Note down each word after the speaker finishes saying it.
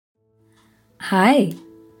Hi,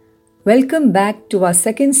 welcome back to our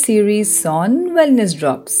second series on Wellness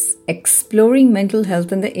Drops, exploring mental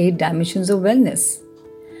health and the 8 dimensions of wellness.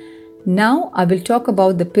 Now I will talk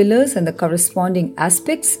about the pillars and the corresponding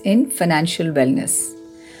aspects in financial wellness.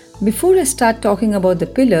 Before I start talking about the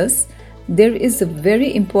pillars, there is a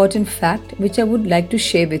very important fact which I would like to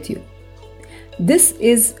share with you. This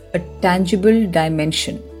is a tangible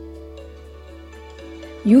dimension.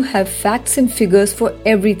 You have facts and figures for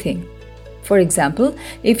everything. For example,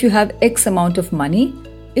 if you have X amount of money,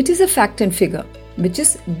 it is a fact and figure, which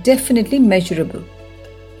is definitely measurable.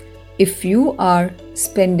 If you are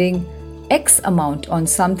spending X amount on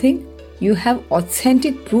something, you have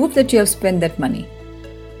authentic proof that you have spent that money,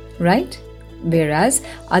 right? Whereas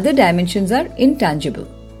other dimensions are intangible.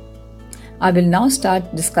 I will now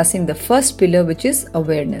start discussing the first pillar, which is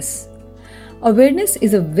awareness. Awareness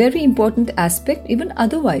is a very important aspect even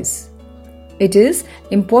otherwise. It is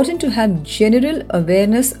important to have general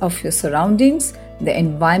awareness of your surroundings, the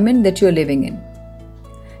environment that you are living in.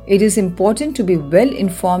 It is important to be well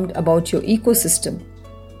informed about your ecosystem.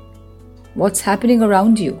 What's happening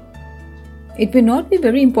around you? It may not be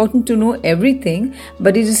very important to know everything,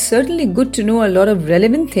 but it is certainly good to know a lot of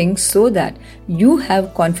relevant things so that you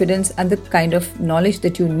have confidence and the kind of knowledge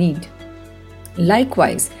that you need.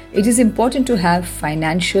 Likewise, it is important to have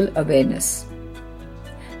financial awareness.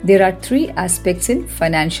 There are 3 aspects in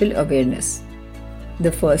financial awareness.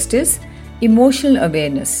 The first is emotional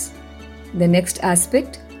awareness. The next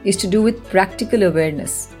aspect is to do with practical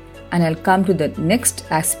awareness. And I'll come to the next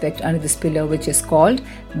aspect under this pillar, which is called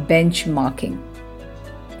benchmarking.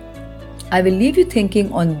 I will leave you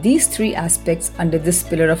thinking on these 3 aspects under this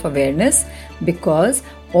pillar of awareness because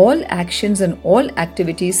all actions and all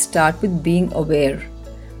activities start with being aware.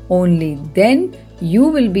 Only then you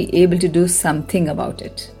will be able to do something about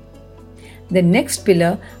it. The next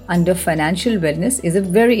pillar under financial wellness is a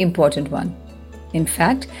very important one. In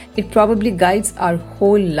fact, it probably guides our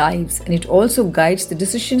whole lives and it also guides the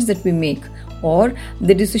decisions that we make or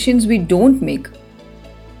the decisions we don't make.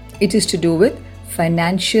 It is to do with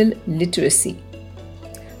financial literacy.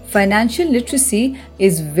 Financial literacy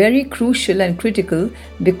is very crucial and critical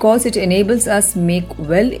because it enables us make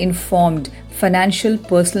well-informed financial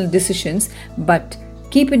personal decisions, but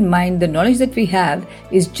keep in mind the knowledge that we have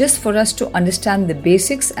is just for us to understand the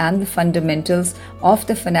basics and the fundamentals of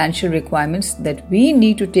the financial requirements that we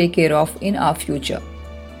need to take care of in our future.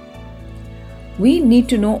 We need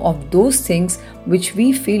to know of those things which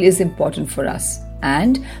we feel is important for us,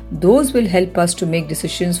 and those will help us to make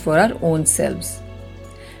decisions for our own selves.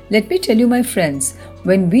 Let me tell you, my friends,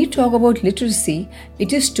 when we talk about literacy,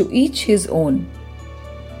 it is to each his own.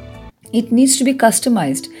 It needs to be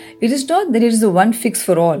customized. It is not that it is a one fix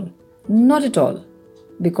for all. Not at all.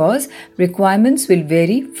 Because requirements will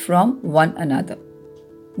vary from one another.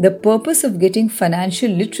 The purpose of getting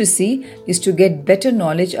financial literacy is to get better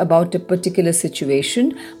knowledge about a particular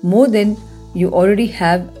situation more than you already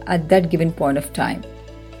have at that given point of time.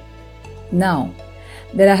 Now,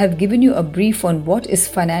 that I have given you a brief on what is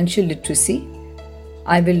financial literacy,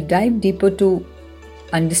 I will dive deeper to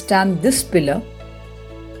understand this pillar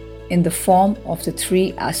in the form of the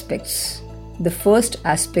 3 aspects. The first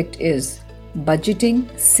aspect is budgeting,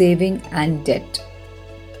 saving, and debt.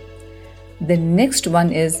 The next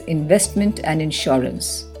one is investment and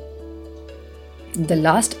insurance. The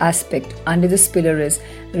last aspect under this pillar is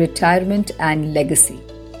retirement and legacy.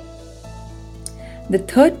 The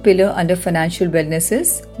third pillar under financial wellness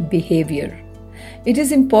is behavior. It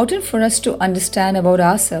is important for us to understand about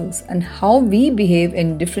ourselves and how we behave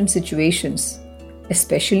in different situations,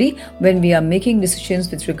 especially when we are making decisions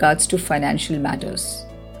with regards to financial matters.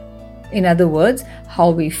 In other words,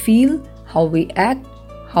 how we feel, how we act,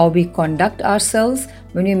 how we conduct ourselves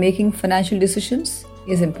when we are making financial decisions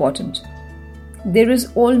is important. There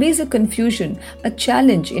is always a confusion, a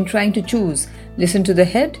challenge in trying to choose, listen to the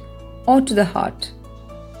head or to the heart.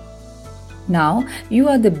 Now, you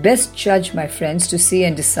are the best judge, my friends, to see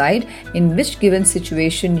and decide in which given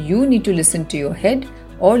situation you need to listen to your head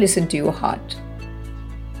or listen to your heart.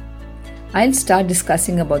 I'll start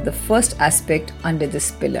discussing about the first aspect under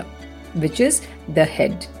this pillar, which is the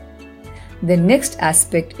head. The next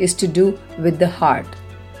aspect is to do with the heart.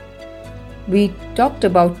 We talked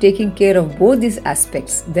about taking care of both these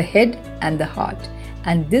aspects, the head and the heart,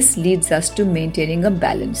 and this leads us to maintaining a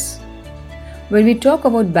balance. When we talk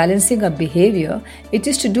about balancing our behavior, it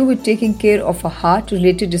is to do with taking care of our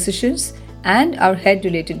heart-related decisions and our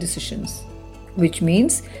head-related decisions, which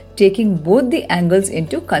means taking both the angles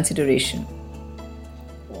into consideration.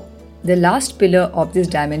 The last pillar of this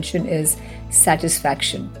dimension is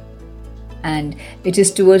satisfaction. and it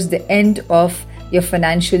is towards the end of your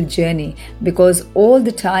financial journey, because all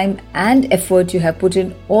the time and effort you have put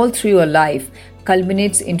in all through your life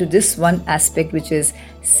culminates into this one aspect, which is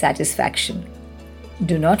satisfaction.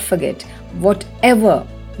 Do not forget, whatever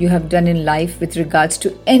you have done in life with regards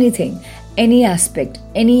to anything, any aspect,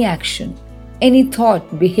 any action, any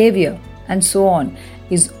thought, behavior, and so on,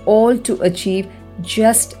 is all to achieve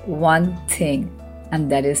just one thing,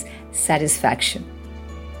 and that is satisfaction.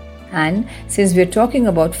 And since we are talking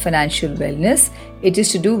about financial wellness, it is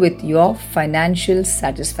to do with your financial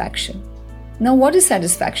satisfaction. Now, what is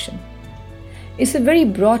satisfaction? It's a very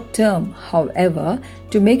broad term. However,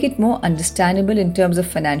 to make it more understandable in terms of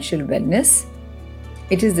financial wellness,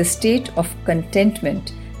 it is the state of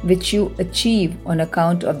contentment which you achieve on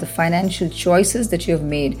account of the financial choices that you have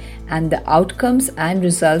made and the outcomes and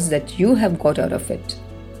results that you have got out of it.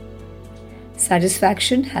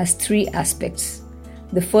 Satisfaction has three aspects.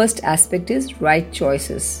 The first aspect is right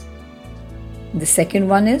choices. The second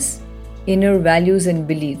one is inner values and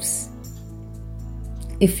beliefs.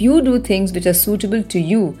 If you do things which are suitable to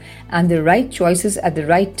you and the right choices at the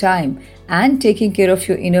right time and taking care of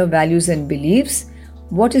your inner values and beliefs,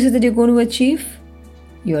 what is it that you're going to achieve?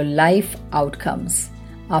 Your life outcomes.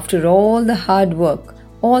 After all the hard work,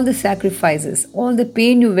 all the sacrifices, all the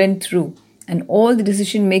pain you went through, and all the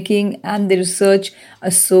decision making and the research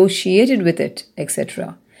associated with it,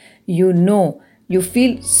 etc., you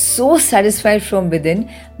feel so satisfied from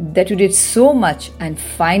within that you did so much and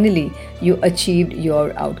finally you achieved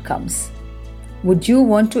your outcomes. Would you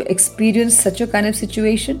want to experience such a kind of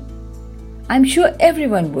situation? I'm sure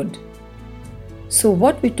everyone would. So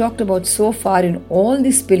what we talked about so far in all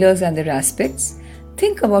these pillars and their aspects,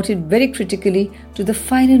 think about it very critically to the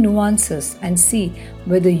finer nuances and see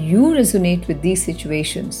whether you resonate with these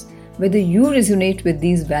situations, whether you resonate with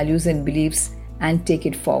these values and beliefs, and take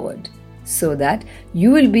it forward so that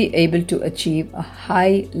you will be able to achieve a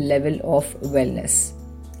high level of wellness.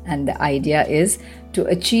 And the idea is to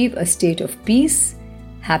achieve a state of peace,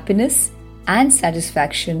 happiness, and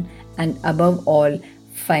satisfaction, and above all,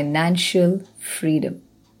 financial freedom.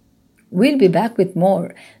 We'll be back with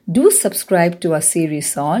more. Do subscribe to our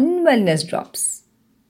series on Wellness Drops.